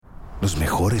Los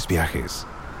mejores viajes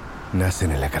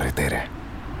nacen en la carretera,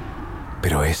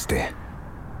 pero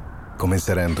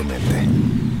comenzará en tu mente.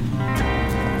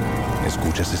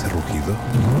 ¿Escuchas ese rugido?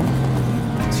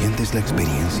 ¿Sientes la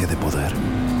experiencia de poder?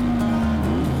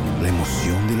 ¿La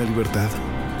emoción de la libertad?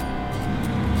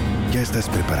 Ya estás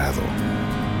preparado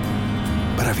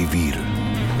para vivir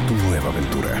tu nueva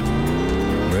aventura.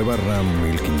 Nueva Ram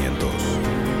 1500,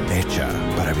 hecha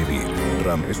para vivir.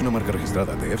 Ram es una marca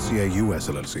registrada de FCI US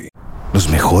LLC. Los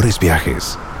mejores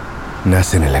viajes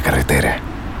nacen en la carretera,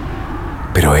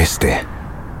 pero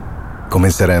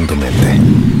comenzará en tu mente.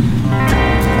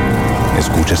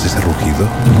 ¿Escuchas ese rugido?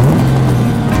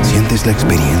 ¿Sientes la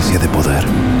experiencia de poder?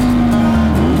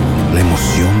 ¿La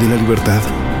emoción de la libertad?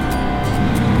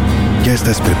 Ya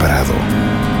estás preparado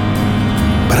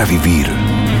para vivir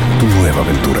tu nueva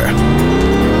aventura.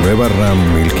 Nueva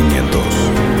Ram 1500,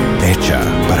 hecha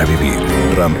para vivir.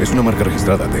 Ram es una marca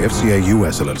registrada de FCI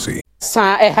US LLC.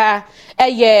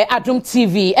 Adum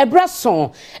TV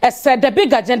Ebrason said the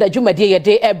big agenda Jumadi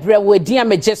de Ebra Wedia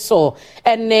Mejeso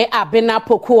ene abena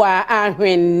pokoa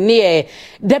ahwen ne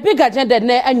the big agenda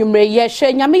ne anwumre ye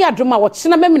hwe nyame adom a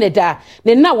wochena memneda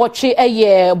ne na woche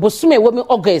bosume wemi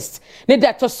August ne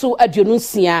da toso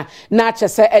aduonunsia na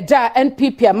chese eda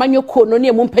NPP amanyoko no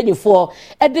ne mumpanyifo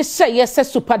ede hye se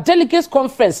super delegates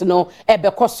conference no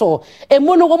ebekoso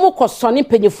emu no wo mukosone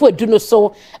mpanyifo eduno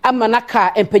so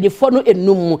amanaka mpanyifo no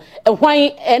enum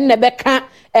Nebeka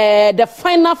the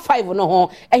final 5 no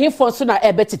ho ehifo so na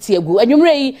ebetete agu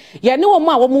anwumre yi ye ne wo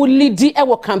ma wo mu lead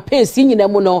campaigns nyina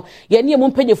mu no ye ne mu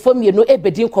mpanyefo mienu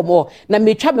ebedi nkomo na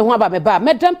metwa me ho aba me ba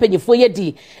medam mpanyefo ye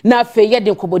di na afa ye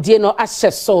de nkomodie no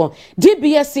ahye so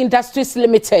DBS Industries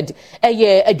Limited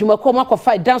adwumako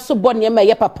makofa danso bone ma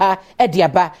ye papa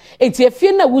ediaba enti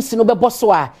afie na wusi no bebo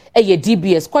so a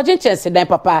DBS kwaje chense dan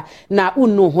papa na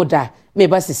unu hoda me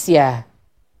ba sisia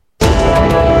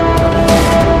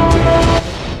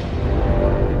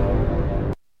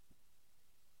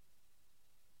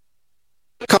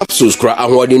Capsules kra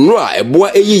ahwodin no a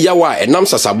eboa eyi yawa enam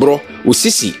sasabro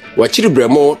osisi wachiri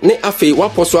bremo ne afi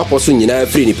waposo nyina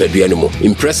afiri nipadua no mu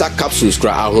impressor capsules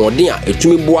kra ahwodin a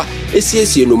etumi boa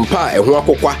esiesie no mpa eho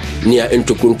akokwa nia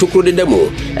ntokuntokro dedamo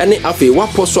ene afi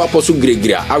waposo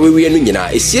gregira awewe no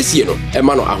nyina esiesie no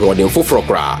ema no ahwodin foforo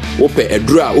kra wope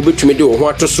adura obetumi de wo ho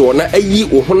atoso na ayi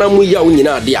wo honam ya wo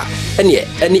nyina ade a ene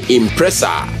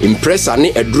impressor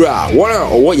ne adura wona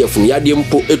owo yefunu yade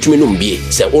mpo etumi no mbie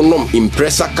se wonom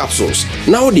impressor capsules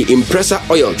now the impressor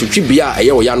oil to twibia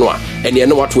eyo ya no a ene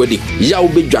no wato adi ya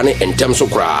obedwane entem so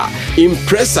kra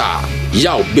impressor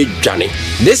ya obedwane.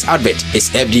 This advert is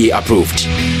FDA approved.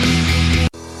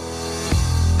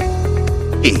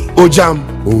 Ojam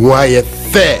why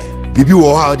fair bibi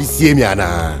wo ha di sie mi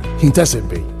ana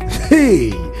hintasembe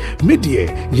hey media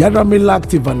yara me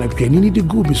active na kwanini de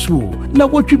go bisu na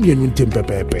wotwe mienu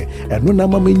ntempepepe eno na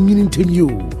mama nyini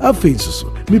ntemyo afeso so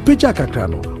me pecha kakra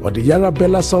no ode yara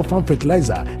bella sulfur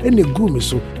fertilizer ene go mi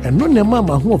so eno na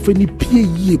mama ho ofani pie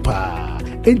yie pa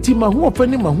enti ma ho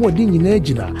ofani ma ho odi nyina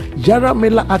agina yara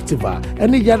mela activa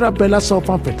ene yara bella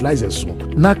sulfur fertilizer so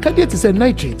na kade te say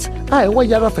nitrate a e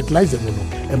yara fertilizer no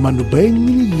emanu ba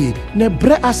nyini yie na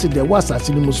bre acid e was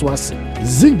asini muso ase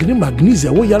zinc ni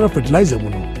magnesium wo yara fertilizer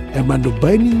no emanu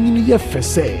ba nyini ye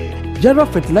fese Yara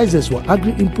fertilizers were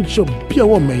agri input shop Pia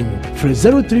Woman for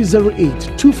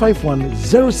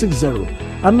 0308-251-060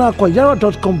 and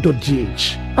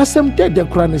aquayara.com.gh. As I'm dead, the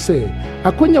crown say,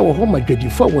 Akonya wo home adwadi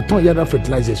for woton Yara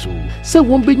fertilizers. Say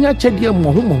won benya chedia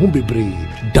mo ho bebre.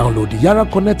 Download the Yara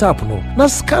Connect app no. Na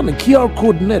scan the QR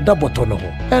code na da button no.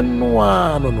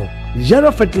 Enwa no.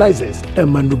 Yara fertilizers e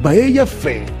manu baye ye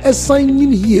fe. E san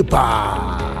yin hie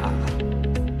pa.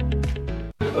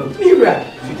 Mira.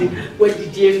 What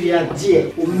did you dear?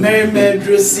 Merry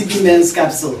CB Men's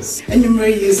Capsules. And you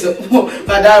may use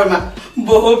Madama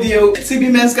Bohobio CB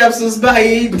Men's Capsules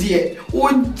by dear.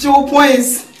 What 2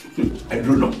 points? I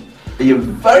don't know. You're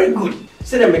very good.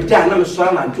 Said I'm a dan, I'm a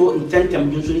swan and two intent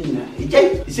and using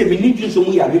it. He said, we need you so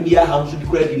we are maybe a house to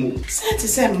credit you. Said to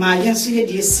say, my yes, you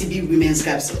dear CB Women's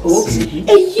Capsules. A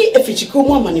year if it's a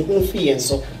woman in home fee and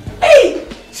so. Hey!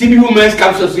 CB Women's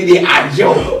Capsules with the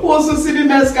Ajo. Also CB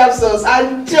Men's Capsules,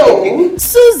 Ajo.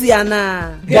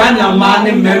 Suziana. Ghana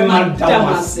man, Merman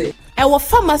Damase. Our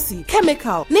pharmacy,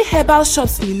 chemical, ni herbal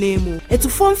shops ni name. Et to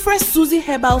form Fresh Suzy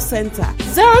Herbal Center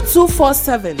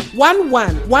 0247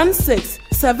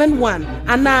 111671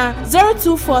 and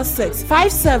 0246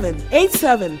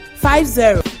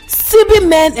 578750. CB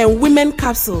Men and Women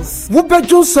Capsules.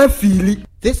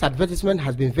 This advertisement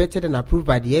has been vetted and approved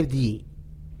by the FDA.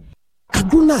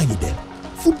 Aduna them.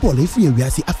 Football if we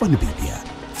see afan baby.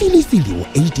 Fili o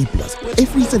HD Plus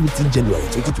every 17 January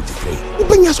 2023.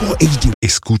 Upeñas o HD.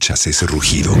 ¿Escuchas ese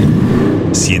rugido?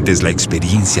 ¿Sientes la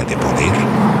experiencia de poder?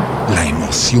 ¿La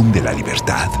emoción de la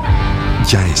libertad?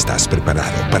 Ya estás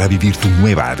preparado para vivir tu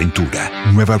nueva aventura.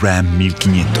 Nueva Ram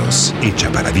 1500,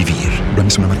 hecha para vivir. Ram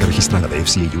es una marca registrada de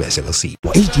FCA US LLC.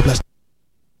 HD Plus.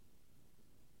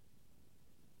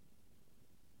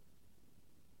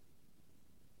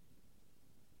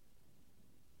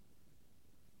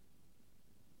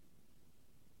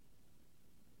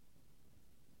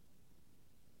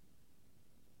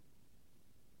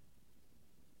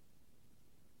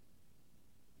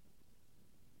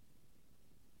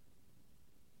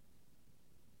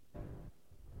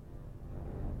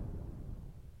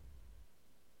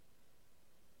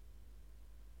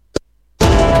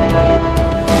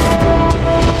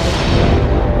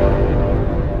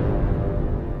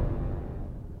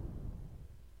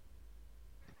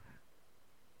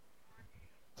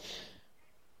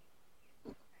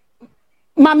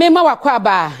 Mama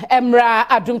wakwaba emra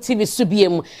Adum TV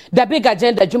subiem the big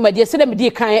agenda dwumadi se dem di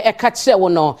kan e ka kire wo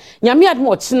no nyame adum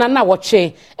ochina na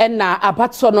woche na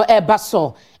abato no eba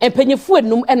so empanyifu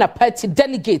enum na party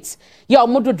delegates ya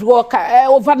omododo ka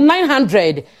over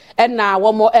 900 na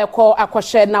womo ekọ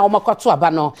akwhye na womo kwato aba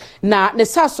no na ne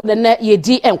saso ne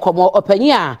yedi enkomo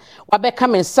opanyi a wabeka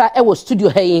mensa e wo studio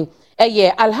hayin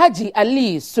eye Alhaji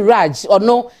Ali Suraj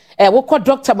ono wokọ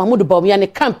Dr. Mahmoud Bawumia ne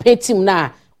campaign team na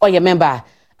oye member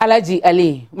Alhaji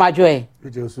Ali Majoe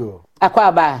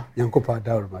akwaba yankopa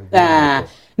dawo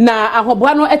na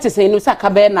ahoboa no etese enu saka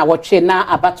be na wotwe na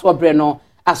abato bre no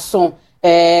aso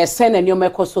sen na nyoma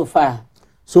ko so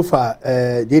far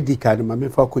dedi kan ma me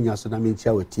fa konya so na me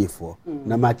ntia wetiefo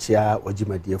na machia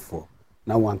ojimadefo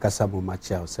na wankasa mo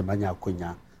machia se manya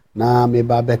konya na me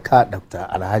ba beka Dr.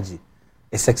 Alhaji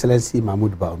His Excellency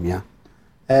Mahmoud Bawumia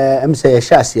emse ye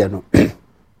hyaase no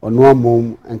ono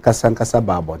amom nkasa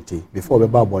ba abonte before be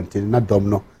ba abonte na dom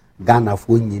no Ghana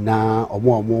fo nyina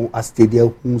omo astadia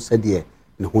hu se de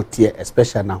ne hotie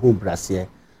especially na ho brase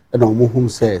na omo hu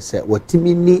se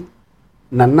watimi ni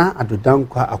nana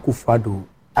adodankwa akufado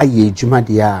aye ejuma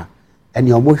de a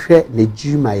ene omo hwe ne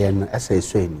juma ye no esa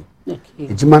esoani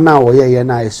ejuma na wo ye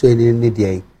na esoani ne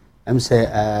de am say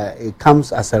it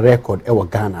comes as a record e wo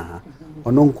Ghana ha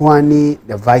ono nkwani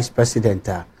the vice president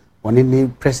one in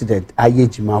president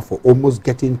Ayejima for almost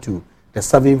getting to the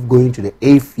 7th going to the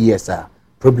 8th years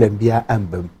problem bia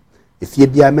ambem if ye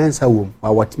bia mensa wom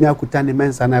wa watimi akuta ne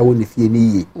mensa na wo ne fie ni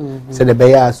yi se de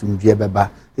beya asumdue beba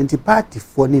nti party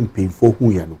fo ne mpemfo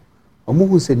hu ye no omo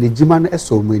hu se ne jima no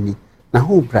eso mani na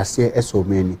ho brase eso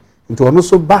mani nti ono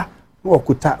so ba na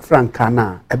okuta franka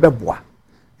na ebeboa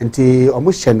nti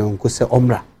omo hye no nko se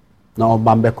omra na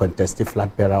omambe contest flag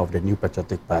bearer of the New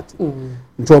Patriotic Party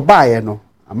nti oba ye no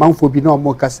amanfo bi na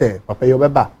omo ka se papa yo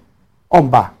beba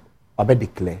omba obe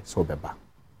declare so beba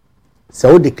se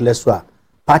o declare so a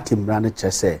party mra na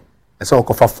chese ese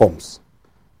okofa forms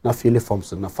na fill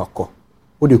forms na fakọ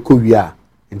o de ko wi a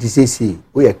nti sesi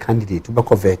o ye candidate o be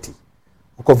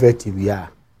convert wi a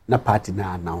na party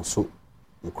na announce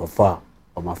nkofa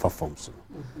o ma fa forms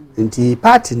nti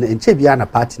party na enche bia na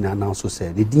party na announce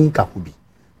se ne din ka ko bi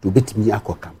to betimi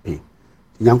akọ campaign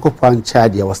nyankopon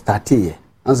charge ya was start here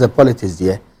as a politics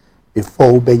there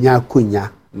before ubenya kunya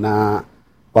na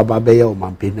wababeya o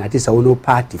campaign na tisa wono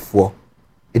party for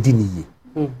ediniye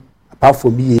apart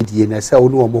from me edie na say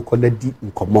wono omoko na di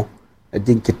nkomo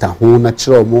edi nkita ho na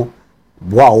kire omo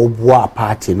boa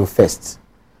party no first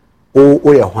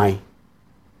o ye hwan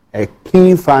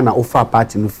kin fa na ofa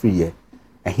party no free ye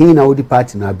hin na odi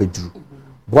party na abeduru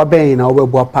boa ben na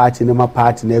obeboa party na ma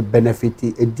party na benefit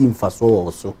edi mfaso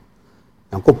also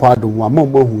yankopo adom wa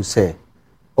mo hu say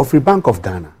of the Bank of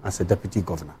Ghana as a deputy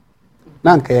governor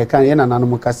na nka ye kan ye na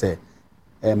nanom ka say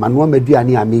manuwa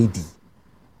meduane amedi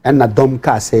na dom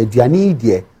ka say aduane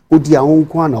die odi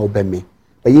ahonko na obeme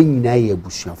be ye nyina ye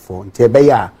abusuafo nte be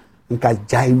ya nka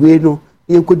jaiwe no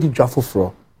ye kodi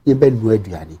dwafoforo ye be nu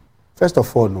aduane first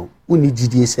of all no uni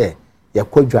gidie say ye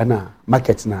kwadwa na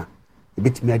market na e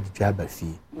betimi adidwa abafi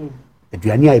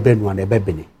aduane a ye be nu na e be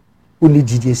bene uni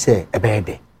gidie say e be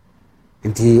de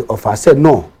nti ofa say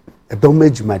no edom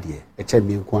ejuma de eche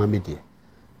mi nko amede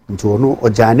nti ono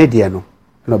ojane de no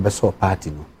na obeso party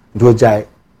no nti ojai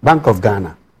Bank of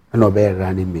Ghana na obe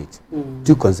running mate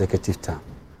 2 consecutive term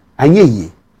anye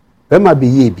yi be ma be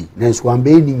ye bi na nso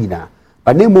ambe ni nyina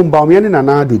ba na mu mba omye na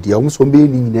na ado de o so mbe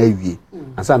ni nyina awie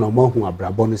ansa na omo hu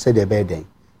abrabo no se de be den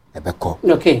ebeko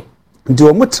okay nti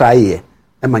o mu try ye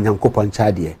e ma nyankopon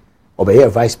cha de obe ye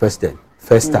vice president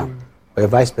first term or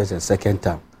vice president second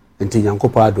term nti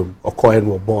nyankopon adom okoye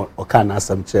no bo oka na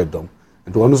asam kire dom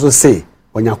nti wono so say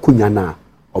onya kunya na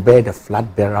obey the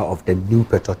flag bearer of the new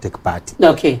patriotic party.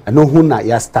 Okay. I know who na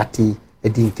ya starting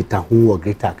edin kita who or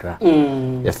Greater Accra.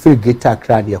 The free Greater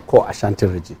Accra they call Ashanti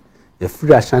region. The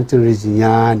free Ashanti region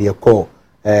ya they call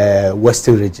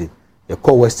Western region. You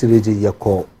call Western region, you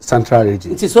call Central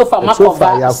region. It is so far,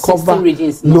 you cover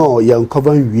regions. No, you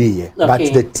cover we.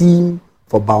 But the team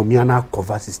for Baumiana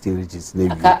cover 16 regions.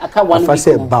 If I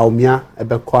say Baumia,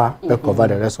 Ebekwa, cover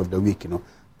the rest of the week, you know.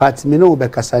 But me know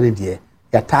Bekasani there,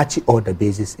 you touch all the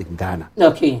bases in Ghana.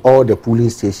 Okay. All the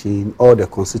polling stations, all the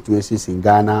constituencies in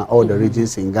Ghana, all the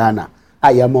regions in Ghana.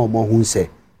 I am more who say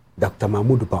Dr.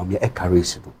 Mahmoud Baumia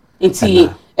Ekaris. It's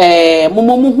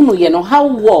Momo, you know, how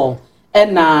war.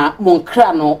 Ena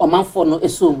monkra no omanfo no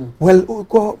esum. Well,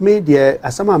 go me there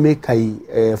asama make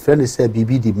kai friend say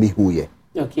bibi di me hu ye.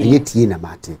 Okay. Yeti na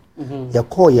mate. Ya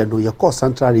call ye no ya call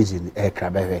Central region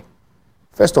krabewe.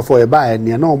 First of all e ba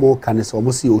ne na omo kan se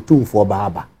omo si otumfo ba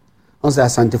aba. On say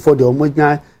asante for the omo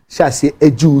nya shase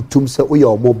eju utum se oye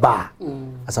omo ba.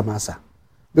 Asama asa.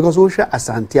 Because we sha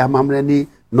asante amamre ni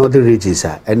northern regions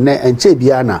ene enche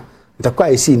bia na ntakwa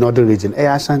e si northern region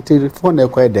asante for na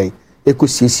kwa dey.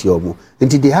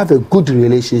 Until they have a good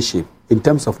relationship in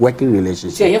terms of working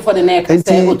relationship. For the next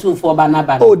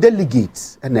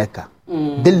delegates eneka.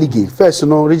 Delegate first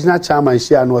no regional chairman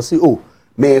share no say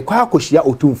me kwa akohia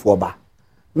otumfo ba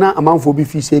na amanfo bi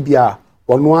fi se bia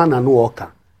ono ana no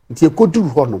oka nti ekoduru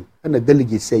ho no na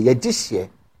delegate say ye gihye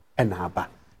na aba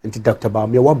nti Dr.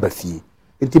 Baumia wa bafie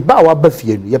nti ba wa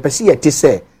bafie no ye pese ye te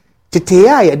se tete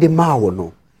ya ye de ma wo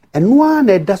no eno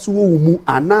ana edaso wo mu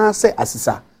ana se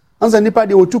asisa anza nipa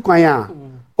de otu kwan a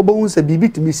obo se bibi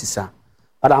timi sisa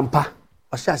adampa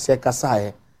o sha se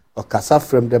kasa o kasa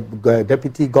from the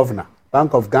deputy governor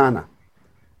Bank of Ghana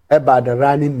about the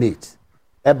running mate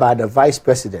about the vice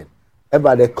president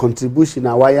about the contribution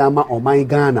awayama oman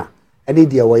Ghana any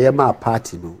dia wayama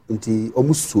party no nti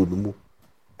omusuo no mu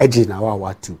eje na wa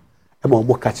watu ema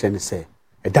omo ka che ne se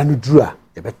eda no duru a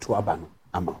ye beto aba no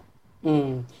ama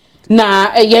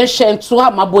na ye hye nto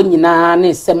amabo nyina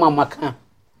ne sema maka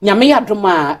nyame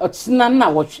yadoma otina na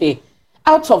wohwe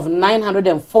out of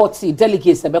 940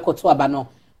 delegates ebekoto aba no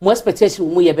more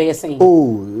expectation mu ye be saying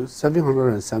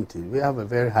 700 and something. We have a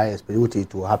very high expectation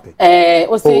to happen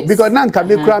because now can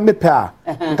me kra me pa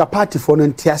nka party for no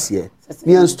ntiase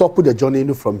me and stop the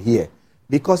journey from here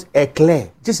because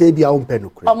clear just say be our pen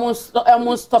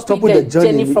almost stop the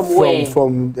journey from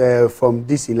where from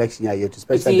this election year to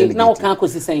special delegate now can ko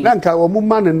say na nka wo mu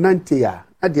man nante ya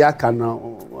ade aka na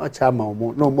acha ma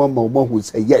mo no mo who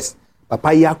say yes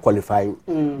papa ya qualify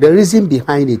the reason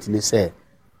behind it is say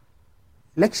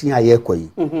election aye koyi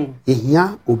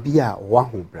ehia obi a wa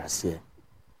ho brase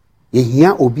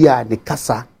ehia obi a ne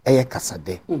kasa eye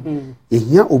kasade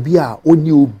ehia obi a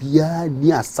oni obi a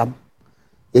ni asam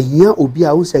ehia obi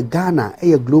a wo say Ghana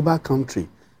eye global country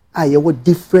aye wo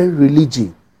different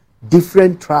religion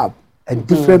different tribe and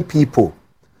different people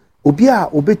obi a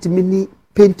obetimi ni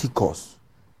Pentecost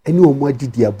eni omo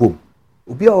adidi abom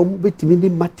obi a omo betimi ni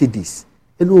Methodist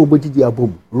eni omo adidi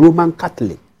abom Roman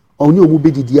Catholic oni omo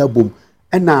bedidi abom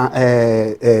ena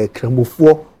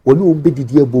kremofo oni omo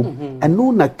bedidi abom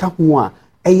eno na ka ho a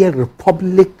eye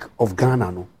Republic of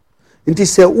Ghana no nti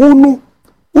se unu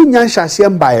unya nhase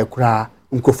mbae kura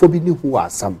nkofo bi ni hu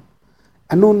asam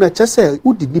eno na chese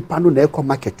udi nipa no na eko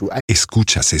market.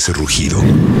 ¿Escuchas ese rugido?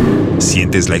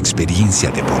 ¿Sientes la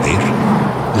experiencia de poder?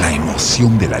 La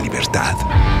emoción de la libertad.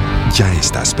 Ya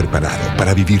estás preparado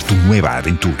para vivir tu nueva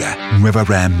aventura. Nueva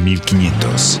Ram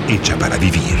 1500, hecha para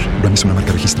vivir. Ram es una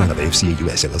marca registrada de FCA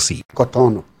US LLC.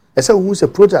 Cotono. Ese who's a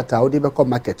project out there called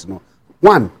market no.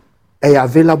 1,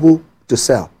 available to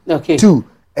sell. Okay. 2,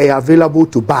 available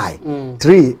to buy.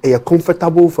 3,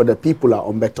 comfortable for the people are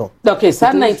on better. Okay, so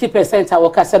 90% our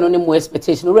case no more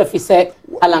expectation. We say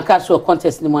Ahenkorah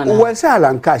contest ni mwana. Well, say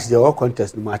Ahenkorah the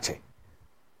contest ni mache.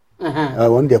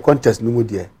 When the contest no more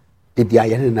there.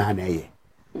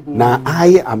 Now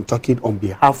I am talking on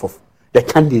behalf of the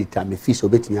candidate and the fees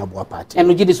of betting abo party. And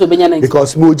Mojidi so benya 90.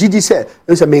 Because Mojidi say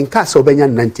say men cast so benya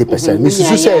 90%.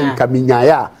 Mrs. say nka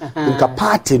minyaya nka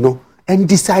party no and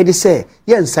decide say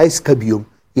yen size kabium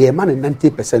ye man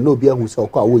 90% no bia hu say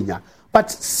okwa wonya.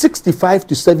 But 65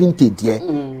 to 70 there.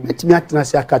 Let me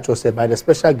atnasi akacho say by the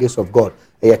special grace of God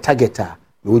a targeter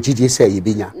Mojidi say ye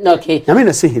benya. Okay. I mean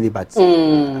I say any but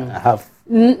I have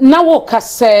na wo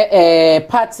kase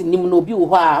party nim no obi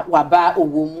wo a waba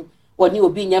owom woni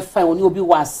obi nya fan woni obi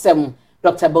wa asem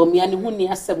Dr. Baumia ne hu ni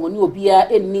asem woni obi a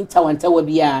enni ntawanta wa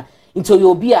bia nto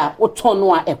yo obi a woton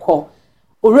no a ekọ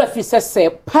orefi sese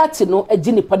party no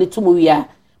agi nipa de tumu wi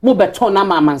mo beton na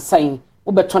mamansan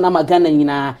mo beton na magana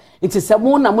nyina nti se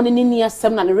mo na mo ne ni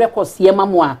asem na ne records ye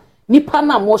mamo a nipa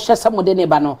na mo hye samode ne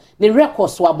ba no ne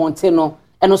records wa bonte no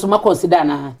eno so ma consider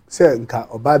na se nka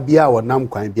oba bia wonam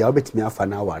kwan bia obetimi afa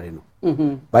na aware no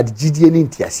but gidie ni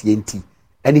ntiase enti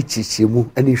ene chichemu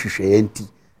ene hwehwe enti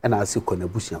ena ase kona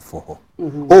busuafo ho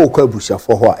o kwa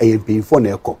busuafo ho a empinfo na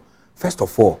ekọ first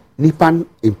of all nipa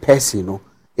in person no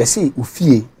yesi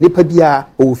ufie nipa bia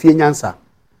o ufie nyansa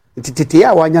titete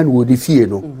ya wanya no odi fie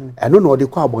no eno na odi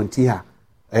kwa abonti ha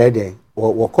den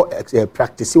wo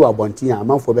practice wa abonti ha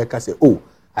amanfo be ka se o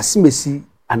asimesi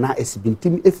ana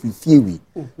esibintim efifie wi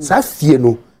sa fie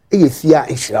no eye fie a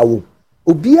ehira wo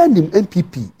obia nim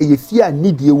NPP eye fie a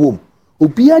nidie wo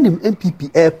obia nim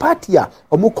NPP party a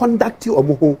omo conduct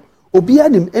omo ho obia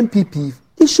nim NPP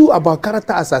issue about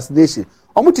character assassination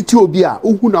omo titi obia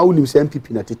ohu na onim se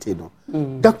NPP na tete no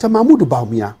Dr. Mahmoud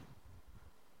Bawumia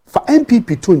for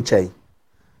NPP to nchai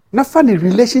na fa the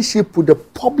relationship with the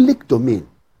public domain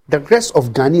the rest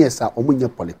of Ghanaians are omunye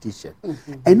politician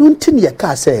and untin ye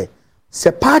ka say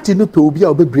party no pe obi a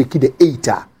obe break the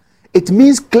 8 it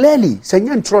means clearly say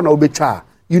ntro na obetwa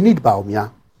you need Bawumia.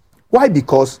 Why?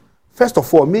 Because first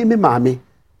of all me maame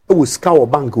e wo sika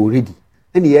bank already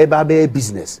and ye ba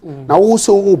business na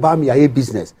also wo ba me ye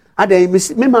business adan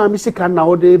me maame sika na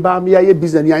wo de ba me ye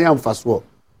business ya amfa so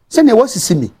say na wo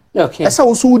sisi me okay esa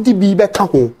wo so wodi bi be ka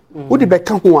ho wodi be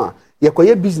ka ho a ye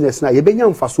koye business na ye benya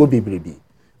amfa so bebrebe.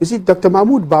 You see, Dr.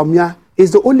 Mahmoud Bawumia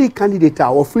is the only candidate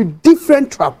offering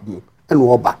different trap and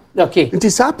oba. Okay. It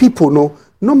is our people, no.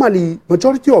 Normally,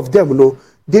 majority of them, no,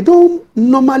 they don't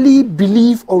normally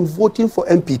believe on voting for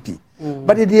MPP,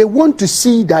 but they want to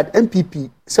see that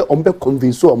MPP say ombe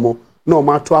convince omo no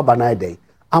matter abanai day.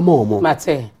 Amo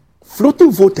Mate.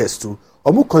 Floating voters too.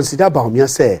 Omo consider Bawumia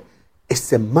say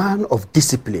it's a man of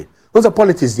discipline. Those are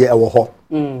politics there ho.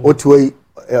 Otwe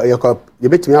you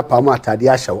bet me up atade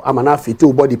ahyew amana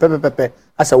fiti body pepepepe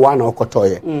as a one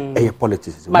okotoye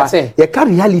politics but ye ka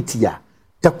reality a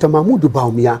Dr. Mahmoud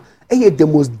Bawumia the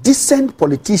most decent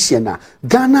politician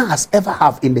Ghana has ever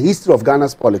have in the history of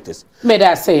Ghana's politics. Me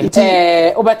da say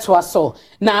obeto so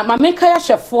na mameka ya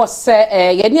hwefo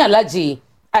se ye ni Alhaji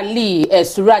Ali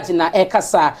Suraj na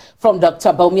ekasa from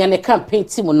Dr. Bawumia ne campaign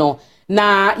team no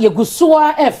na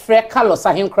yegusoa efre Carlos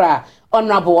Ahenkorah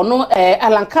honorable no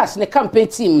Alankas ne campaign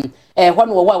team when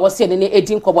wo se ne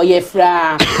edin kobo ye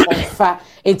fra ofa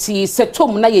enti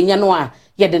setom na yenya no a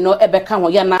ye de no ebeka ho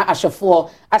ya na ahwefo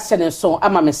asene so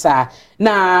amamesa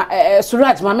na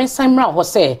Suraj ma mensan mra ho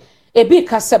se ebi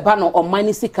ka se ba no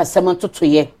omani sika sem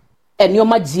totoye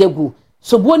enioma giegu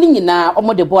so bo ni nyina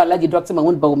omode bo Alhaji Dr.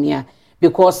 Mahmoud Bawumia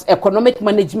because economic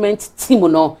management team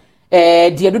no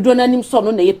de dodo na nim so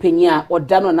no na ye panyi a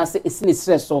oda no na se esini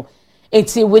stress so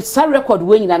enti with sa record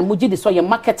we nyina muji de so ye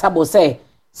marketable say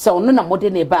ono na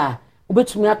mode ne ba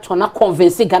obetumi atona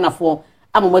convince Ghana for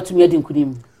amamatumi adi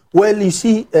nkudim. Well, you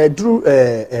see, through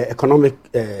economic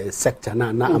sector na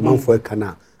amount for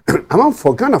Ghana, amount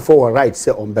for Ghana for right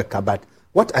say on Becca, but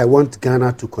what I want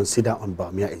Ghana to consider on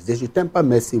Bawumia is they should temper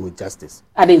mercy with justice.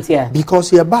 I didn't hear.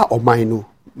 Because you're about Omaino,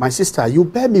 my sister, you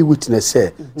bear me witness,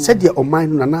 say, said your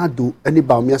Omaino na do any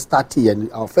Bawumia start here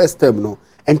our first term no,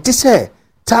 and to say,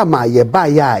 Tama ye ba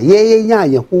ya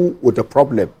who with the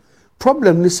problem.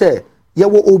 Problem ni say, ye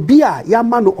wo obia ya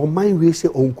mano Omain we say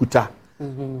onkuta.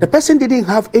 The person didn't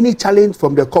have any challenge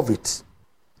from the COVID.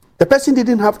 The person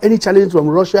didn't have any challenge from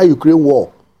Russia-Ukraine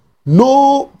war.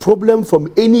 No problem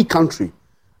from any country.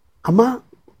 Ama,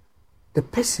 the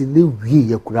person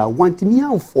we want me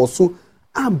and force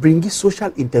and bring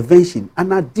social intervention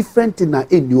and a different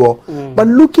in your. But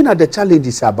looking at the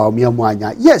challenges about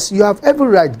Bawumia, yes, you have every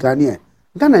right, Ghanaian.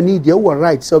 Ghana need your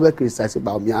right to criticize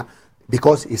Bawumia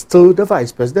because he's still the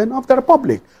vice president of the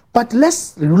republic. But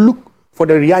let's look for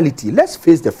the reality. Let's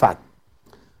face the fact.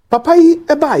 Papa yi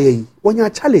ebaye wonya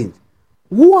challenge.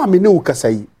 Wo amene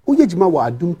ukasai, uye jima wa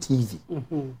Adum TV.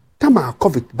 Tama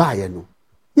COVID baye no.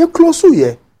 Ye close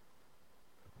ye.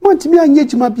 Mantimi anye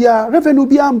jima bia revenue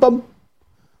bia ambam.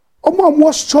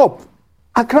 Omo shop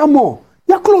akramo.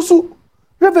 Ya close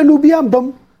revenue bia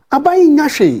ambam. Abayi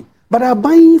nyahwe, but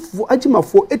abayi fu ajima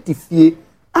fo etifie.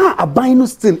 Abayi no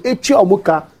still echi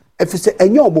omuka efise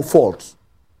enye omo fault.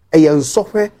 Eye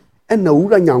nsofwe and na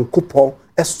wura nyankopon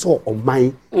eso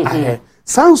oman ahe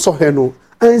sanso he no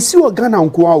ansi o Ghana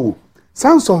nko awo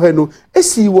sanso he no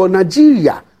esi wo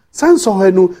Nigeria sanso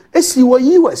he no esi wo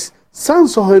US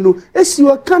sanso he no esi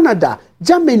wo Canada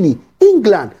Germany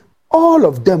England all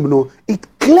of them no it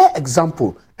clear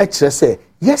example say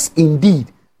yes indeed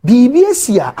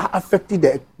BBS affected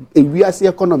the areas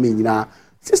economy na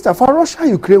sister for Russia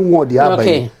Ukraine war the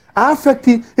okay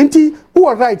affected nti who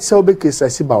are right so because I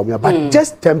see Bawumia but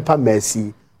just temper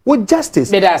mercy with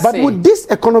justice. But with this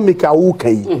economic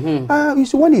you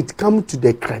see, when it comes to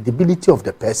the credibility of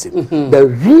the person, the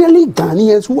really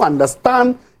Ghanaians who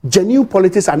understand genuine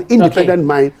politics and independent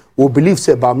mind will believe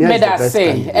say Bawumia is the best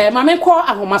candidate. Mamenko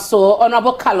ahomaso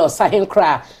Honorable Carlos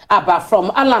Ahenkorah aba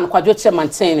from Alan Kwadwo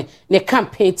maintain ne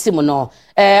campaign team no.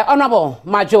 Honorable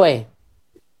Majoe.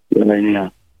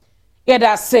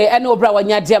 Yeda say ene obra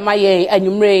wanya dia maye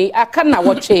anwumre aka na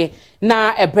woche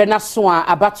na ebrena so a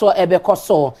abato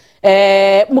ebekoso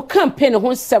mu campaign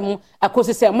ho nsem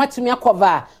akosi say matimi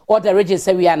akova all the regions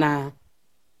we ana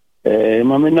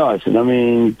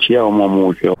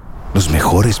Los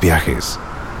mejores viajes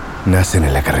nacen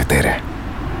en la carretera,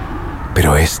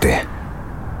 pero este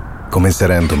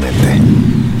comenzará en tu mente.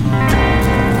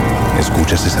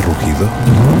 ¿Escuchas ese rugido?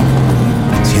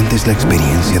 ¿Sientes la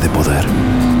experiencia de poder?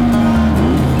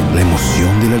 ¿La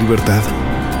emoción de la libertad?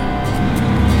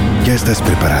 Ya estás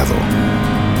preparado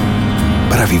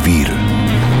para vivir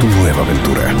tu nueva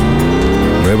aventura.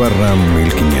 Nueva RAM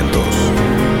 1500.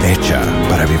 Hecha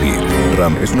para vivir.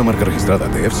 RAM es una marca registrada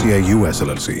de FCI US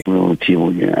LLC.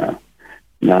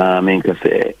 Na menka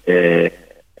se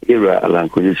era Alan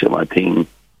Kwadwo Martin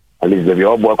Elizabeth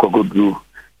obo akogodu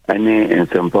ane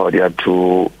ensempa odi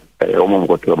ato omo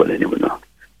mkoto balani no.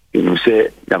 You say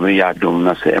na ya dum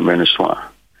na se emre so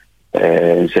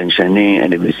senshani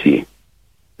and besi.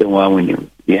 The one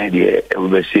winning. Yeah, the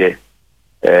everybody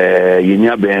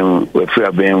yinya ben we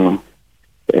free ben.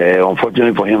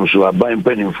 Unfortunately for him, so I buy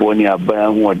penny for any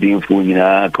abang who are doing for you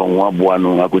know, come one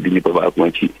boy, I could deliver back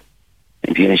when she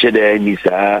and he said,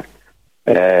 Nisa,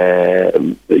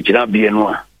 it cannot be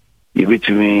anyone. You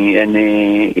between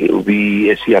any be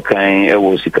a sea kind, I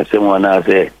was sick as someone as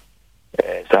a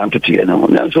Santo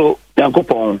Tiano. So, Uncle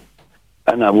Pong,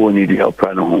 and I won't need help.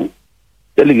 Home.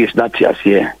 Delegates not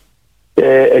here.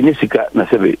 And Jessica,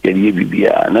 Nasabi, and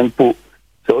Yibia, and then put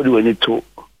so do we need to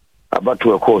about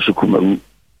to a course of Kumaru.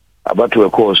 About to a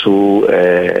course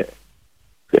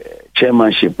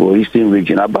chairmanship or Eastern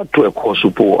Region, about to a course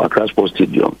for a transport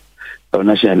stadium or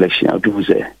national election. I do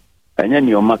say, and then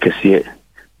your market here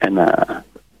and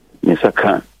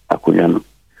Nisaka Akuyano.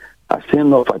 I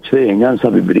send off at say and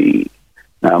Yansa Bibri,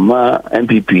 Nama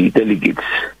NPP delegates,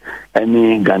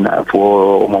 and Ghana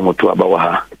for Momoto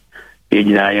Abawaha.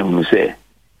 I am say,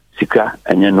 Sika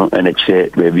and Yano and a chair,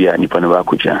 baby, and Nipanava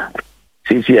Kucha.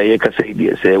 Sisi ya yeka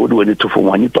saidi say what do we need to for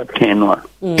one part kenwa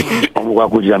omwa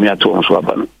ko jamia to onso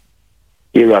abano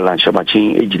era lan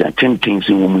shabachin ejida 10 things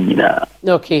in woman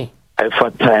okay I for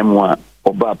time wa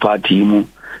oba party mu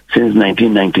since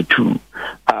 1992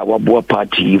 our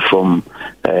party from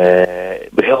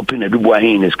helping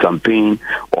Adubuahi in his campaign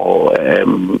or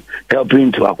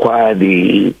helping to acquire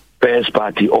the first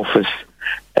party office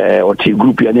or T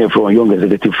group from Young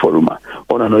Executive Forum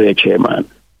on another chairman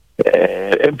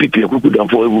NPP for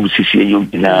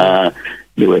CCA,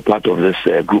 they were part of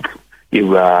this group. You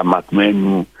were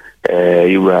McMahon,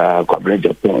 you were Kwabena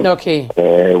Japan, okay.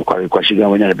 Kwashiga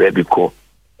when a baby call,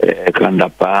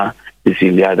 Kandapa,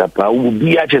 Cecilia Dapa, would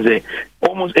be actually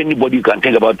almost anybody you can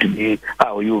think about today.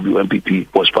 How you will be NPP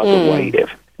was part of YEF.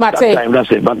 That time,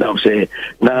 that's it. But now say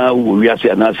now we are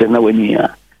saying now when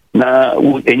here. Na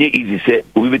any easy say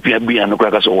we between be and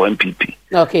crackers or NPP.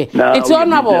 Okay. It's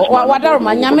honorable.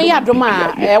 Wadaruma nyame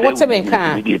yadoma what's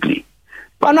menka. Immediately.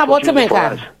 Honorable what's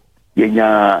menka.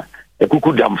 Yenya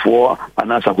kuku dam for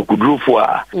anasa kuku drew for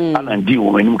and deal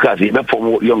when you can see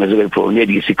for young as well near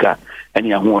the sika and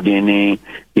ya ho den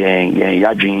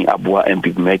yadwin aboa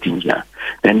NPP meeting ya.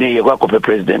 And then you go for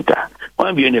president.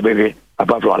 One be any baby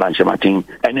apart from Alan Martin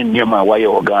and then Nyama why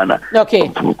Ghana.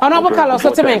 Okay. Honorable Carlos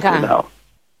what's menka.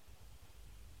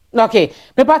 Okay,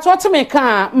 me pat what me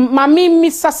kan mami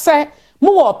misase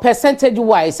mo percentage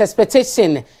wise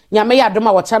expectation nyame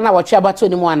yadoma wo chana wo abato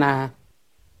ni mu ana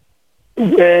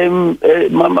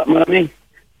mami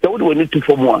so we need to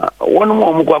form one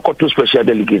more mo kwa to special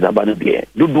delegates abana there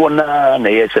do na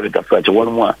yes secretary fact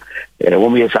one more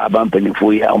one yes aban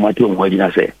panifo ya o mati o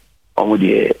mwajina se omo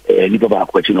de nipa ba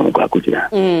akwachi no mo kwa akwachi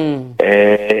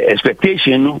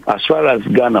expectation as far as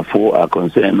Ghana for are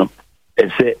concerned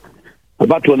is say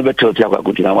about one better to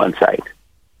go one side.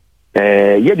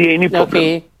 Yeah, the any problem.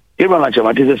 Okay. Everyone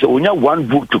says when you one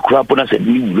book to crap on us and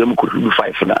we could do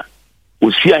 5 now.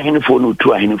 We see a handful,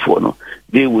 2 handful,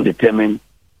 they will determine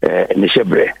in the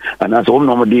shebre. And as all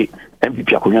normally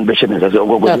MPP Akunyan Beshan as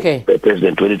a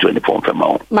President 2024 from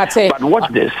now. But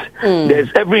watch this. There's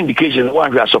every indication that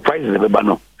one who are surprised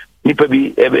everybody. nipa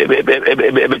bi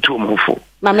ebe to mo fo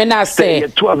mame na say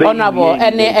honorable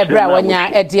ene ebra wanya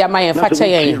edi amaye fa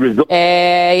cheyen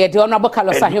ye de honorable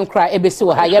Carlos Ahenkorah ebesi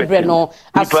wo ha ye bre no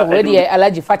aso we de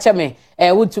alaji fa cheme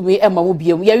wutumi ema mu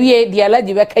biem ye wie de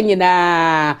alaji be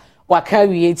kanyina waka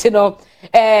wie ti no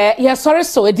ye sorry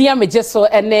so edi ameje so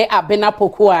ene abena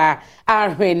poku a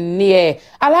ahwennie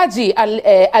alaji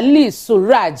Ali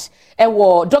Suraj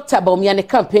ewo Dr. Baumiane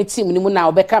campaign team ni mu na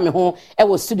obeka me ho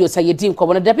ewo studio sa yedi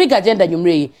nkobo no the big agenda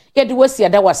nwumre yi yedi wasi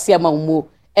ada wase ama mu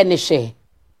ene hwe